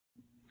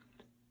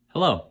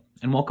Hello,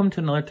 and welcome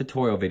to another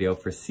tutorial video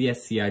for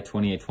CSCI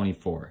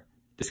 2824,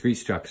 Discrete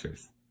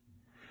Structures.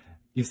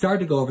 You've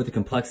started to go over the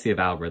complexity of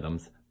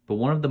algorithms, but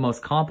one of the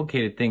most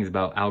complicated things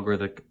about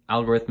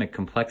algorithmic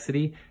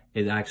complexity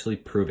is actually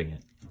proving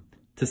it.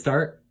 To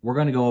start, we're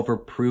going to go over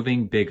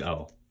proving big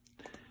O.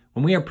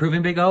 When we are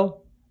proving big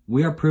O,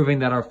 we are proving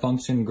that our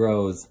function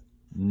grows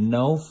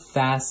no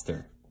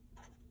faster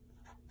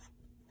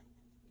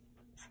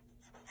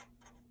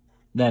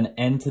than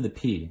n to the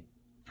p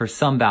for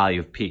some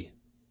value of p.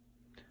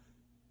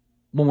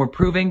 When we're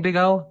proving big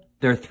O,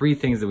 there are three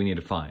things that we need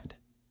to find.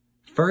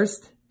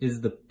 First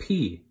is the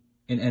p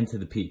in n to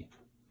the p.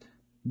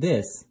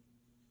 This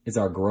is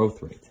our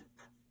growth rate.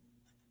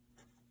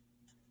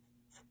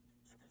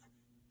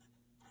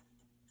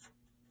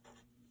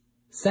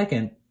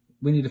 Second,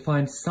 we need to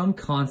find some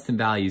constant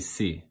value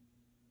c.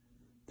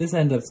 This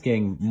ends up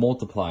getting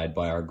multiplied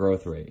by our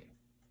growth rate.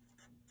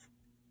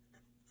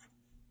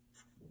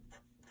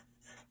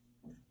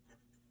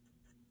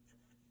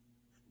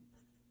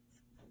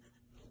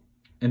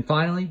 And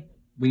finally,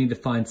 we need to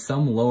find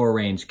some lower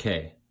range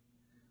k.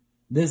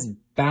 This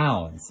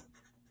bounds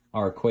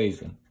our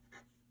equation.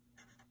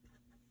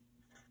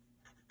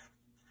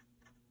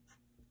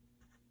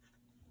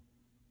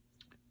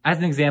 As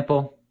an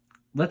example,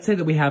 let's say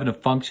that we have a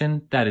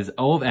function that is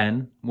O of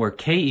n, where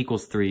k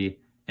equals 3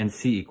 and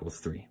c equals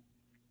 3.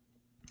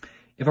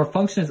 If our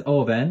function is O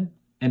of n,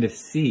 and if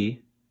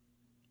c,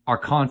 our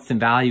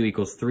constant value,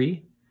 equals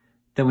 3,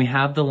 then we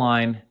have the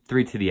line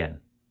 3 to the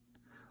n.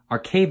 Our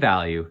k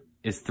value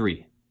is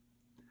 3.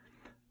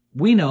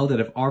 We know that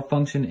if our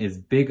function is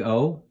big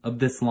O of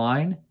this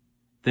line,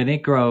 then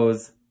it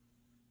grows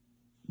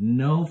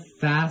no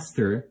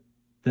faster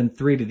than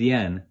 3 to the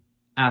n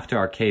after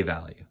our k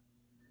value.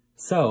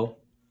 So,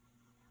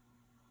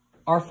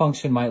 our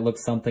function might look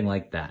something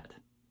like that.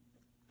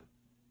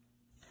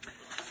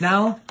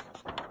 Now,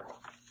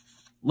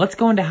 let's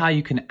go into how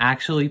you can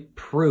actually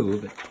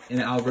prove an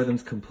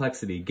algorithm's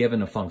complexity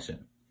given a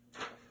function.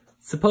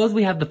 Suppose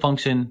we have the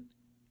function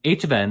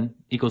h of n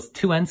equals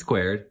 2n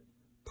squared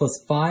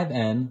plus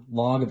 5n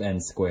log of n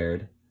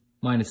squared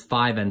minus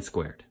 5n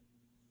squared.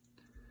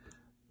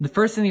 The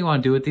first thing you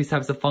want to do with these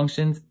types of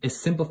functions is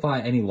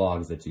simplify any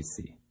logs that you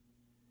see.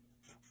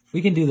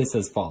 We can do this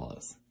as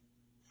follows.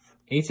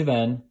 H of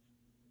n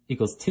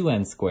equals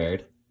 2n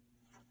squared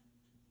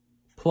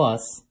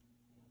plus,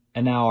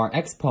 and now our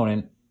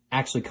exponent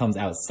actually comes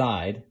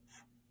outside,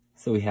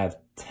 so we have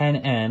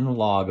 10n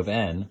log of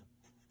n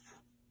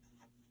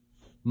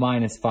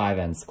minus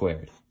 5n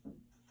squared.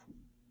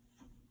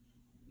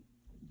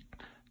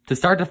 To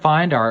start to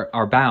find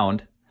our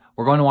bound,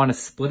 we're going to want to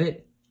split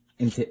it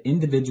into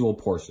individual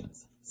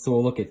portions. So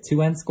we'll look at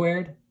 2n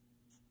squared,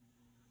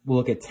 we'll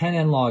look at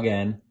 10n log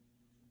n,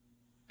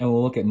 and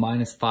we'll look at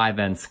minus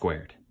 5n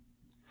squared.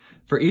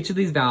 For each of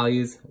these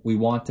values, we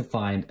want to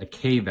find a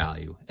k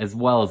value as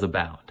well as a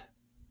bound.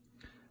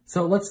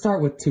 So let's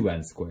start with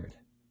 2n squared.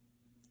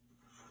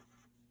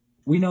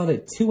 We know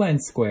that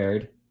 2n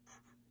squared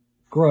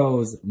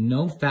grows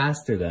no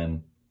faster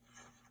than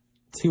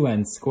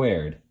 2n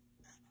squared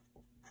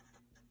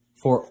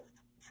for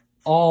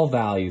all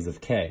values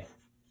of k.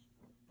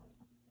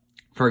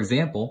 For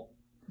example,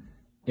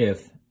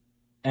 if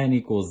n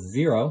equals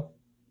 0,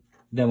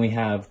 then we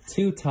have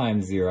 2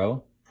 times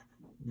 0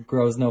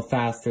 grows no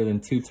faster than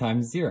 2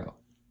 times 0,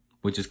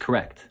 which is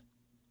correct.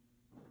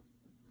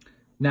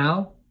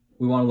 Now,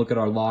 we want to look at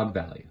our log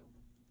value.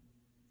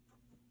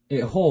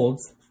 It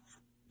holds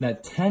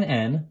that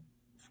 10n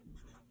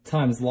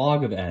times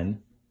log of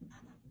n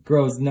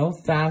grows no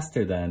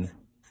faster than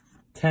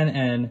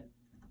 10n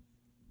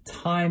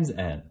times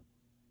n.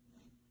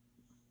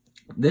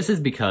 This is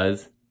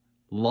because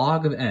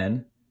log of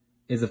n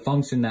is a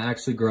function that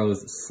actually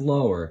grows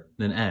slower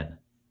than n.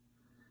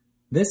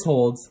 This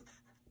holds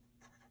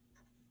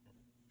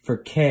for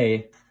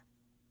k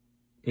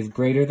is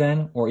greater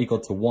than or equal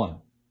to 1,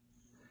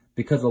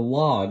 because a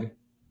log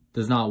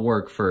does not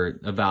work for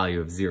a value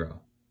of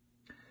 0.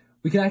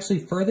 We can actually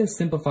further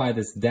simplify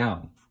this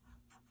down.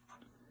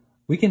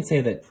 We can say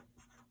that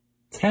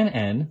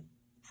 10n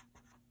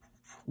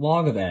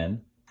log of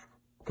n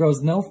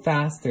grows no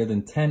faster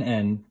than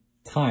 10n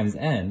times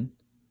n,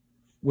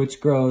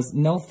 which grows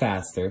no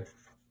faster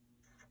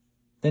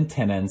than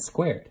 10n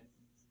squared.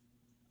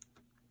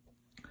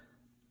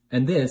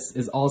 And this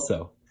is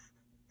also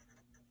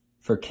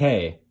for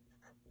k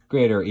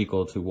greater or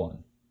equal to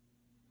 1.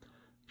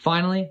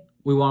 Finally,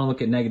 we want to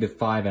look at negative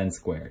 5n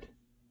squared.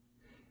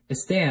 It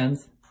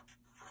stands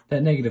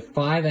that negative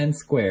 5n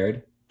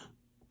squared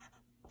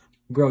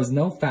grows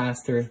no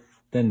faster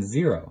than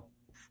 0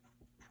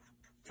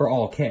 for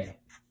all k.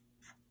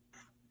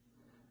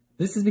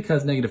 This is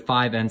because negative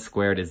 5n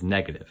squared is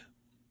negative.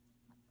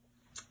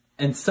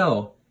 And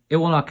so, it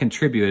will not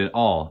contribute at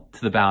all to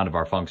the bound of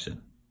our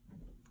function.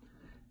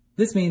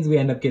 This means we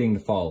end up getting the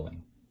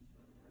following.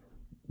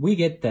 We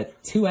get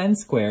that 2n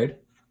squared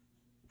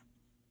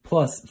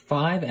plus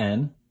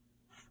 5n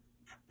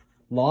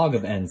log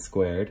of n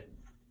squared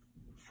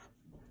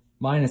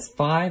minus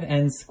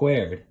 5n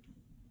squared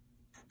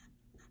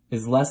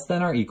is less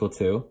than or equal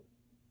to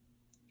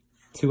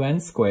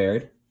 2n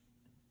squared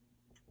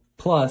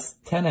plus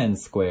 10n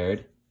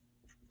squared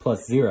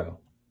plus 0.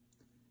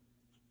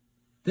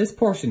 This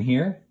portion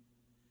here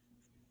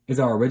is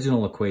our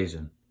original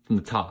equation from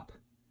the top,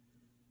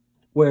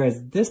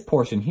 whereas this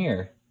portion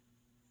here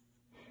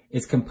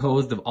is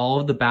composed of all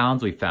of the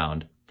bounds we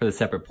found for the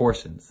separate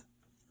portions.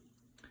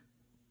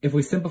 If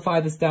we simplify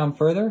this down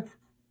further,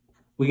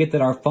 we get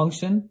that our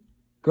function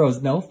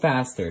grows no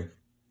faster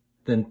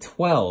than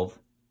 12n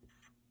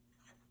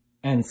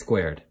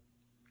squared.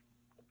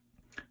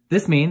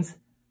 This means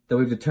that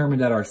we've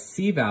determined that our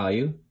c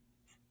value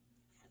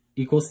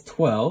equals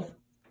 12,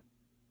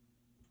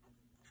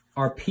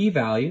 our p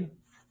value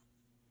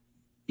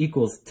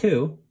equals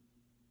 2,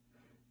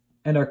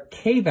 and our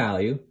k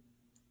value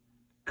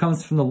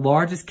comes from the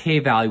largest k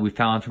value we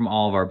found from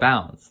all of our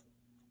bounds,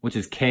 which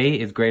is k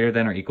is greater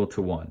than or equal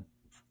to 1.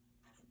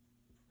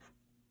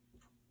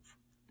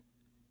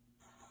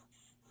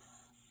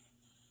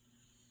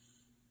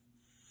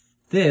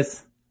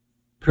 This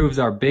proves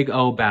our big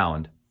O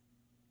bound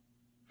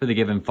for the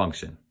given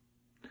function.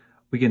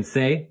 We can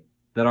say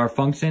that our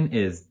function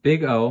is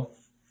big O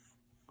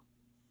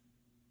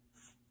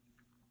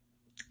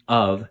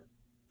of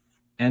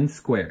n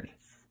squared.